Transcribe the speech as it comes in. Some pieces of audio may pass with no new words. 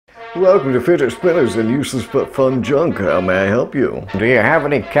Welcome to Fidget Spinners and Useless But Fun Junk. How may I help you? Do you have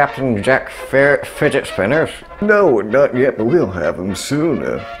any Captain Jack Ferret fidget spinners? No, not yet, but we'll have them soon.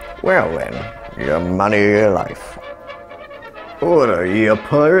 Well then, your money of your life. What are you, a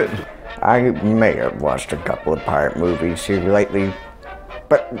pirate? I may have watched a couple of pirate movies here lately,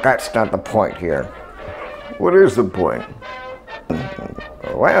 but that's not the point here. What is the point?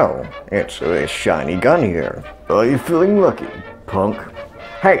 Well, it's this shiny gun here. Are you feeling lucky, punk?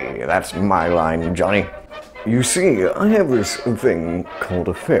 Hey, that's my line, Johnny. You see, I have this thing called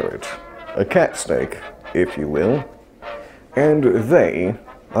a ferret. A cat snake, if you will. And they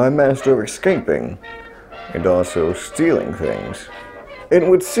are master of escaping, and also stealing things. It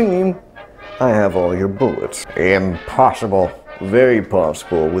would seem I have all your bullets. Impossible. Very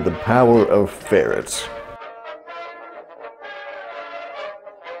possible with the power of ferrets.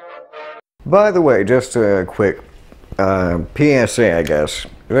 By the way, just a quick PSA, I guess.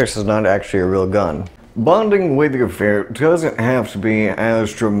 This is not actually a real gun. Bonding with your ferret doesn't have to be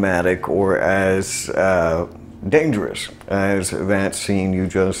as dramatic or as dangerous as that scene you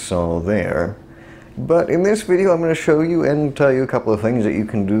just saw there. But in this video, I'm going to show you and tell you a couple of things that you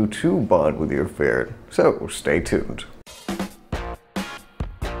can do to bond with your ferret. So, stay tuned.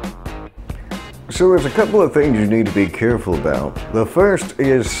 So there's a couple of things you need to be careful about. The first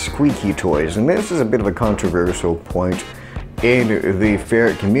is squeaky toys, and this is a bit of a controversial point in the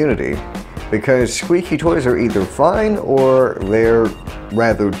ferret community, because squeaky toys are either fine or they're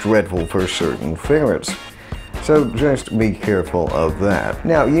rather dreadful for certain ferrets. So just be careful of that.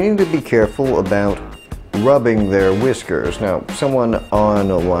 Now, you need to be careful about rubbing their whiskers. Now, someone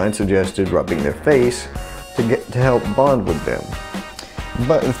online suggested rubbing their face to help bond with them.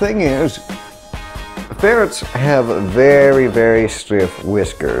 But the thing is, ferrets have very, very stiff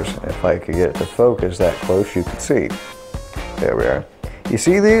whiskers. If I could get it to focus that close, you could see. There we are. You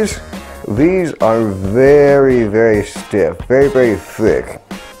see these? These are very, very stiff, very, very thick.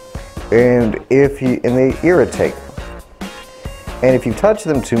 And they irritate. And if you touch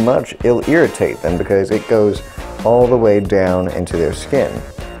them too much, it'll irritate them because it goes all the way down into their skin.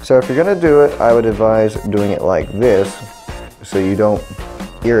 So if you're gonna do it, I would advise doing it like this so you don't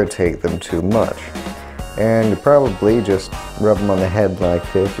irritate them too much. And probably just rub him on the head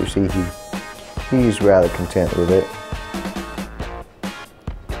like this. You see he's rather content with it.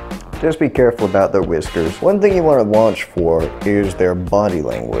 Just be careful about their whiskers. One thing you want to watch for is their body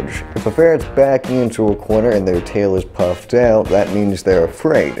language. If a ferret's backing into a corner and their tail is puffed out, that means they're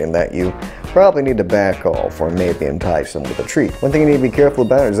afraid and that you probably need to back off or maybe entice them with a treat. One thing you need to be careful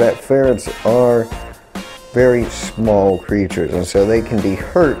about is that ferrets are very small creatures, and so they can be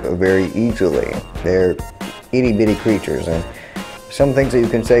hurt very easily. They're itty bitty creatures, and some things that you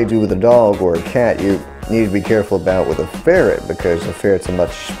can say do with a dog or a cat, you need to be careful about with a ferret, because a ferret's a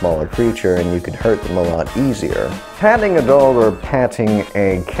much smaller creature and you can hurt them a lot easier. Patting a dog or patting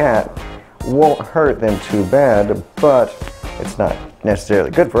a cat won't hurt them too bad, but it's not necessarily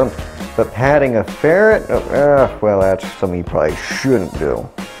good for them. But patting a ferret, well, that's something you probably shouldn't do.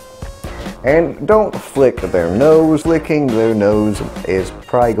 And don't flick their nose. Flicking their nose is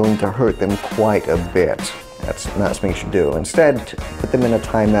probably going to hurt them quite a bit. That's not something you should do. Instead, put them in a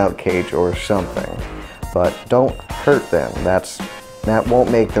timeout cage or something. But don't hurt them. That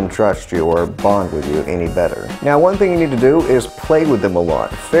won't make them trust you or bond with you any better. Now, one thing you need to do is play with them a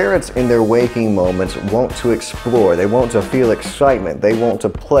lot. Ferrets in their waking moments want to explore. They want to feel excitement. They want to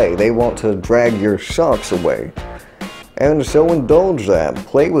play. They want to drag your socks away. And so indulge that,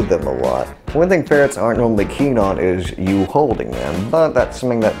 play with them a lot. One thing ferrets aren't normally keen on is you holding them, but that's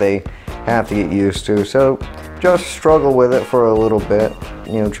something that they have to get used to, so just struggle with it for a little bit.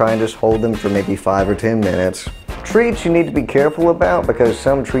 You know, try and just hold them for maybe 5 or 10 minutes. Treats you need to be careful about, because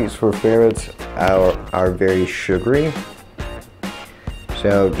some treats for ferrets are very sugary.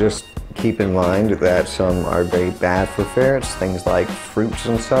 So just keep in mind that some are very bad for ferrets. Things like fruits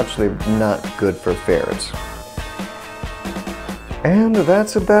and such, they're not good for ferrets. And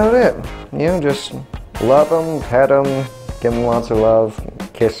that's about it. You know, just love them, pet them, give them lots of love,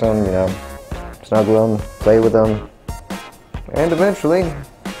 kiss them, you know, snuggle them, play with them. And eventually,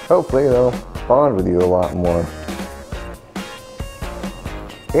 hopefully, they'll bond with you a lot more.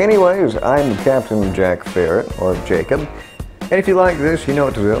 Anyways, I'm Captain Jack Ferret, or Jacob. And if you like this, you know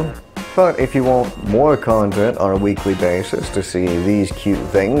what to do. But if you want more content on a weekly basis to see these cute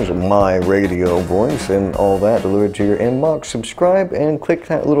things, my radio voice and all that delivered to your inbox, subscribe and click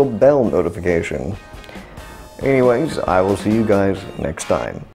that little bell notification. Anyways, I will see you guys next time.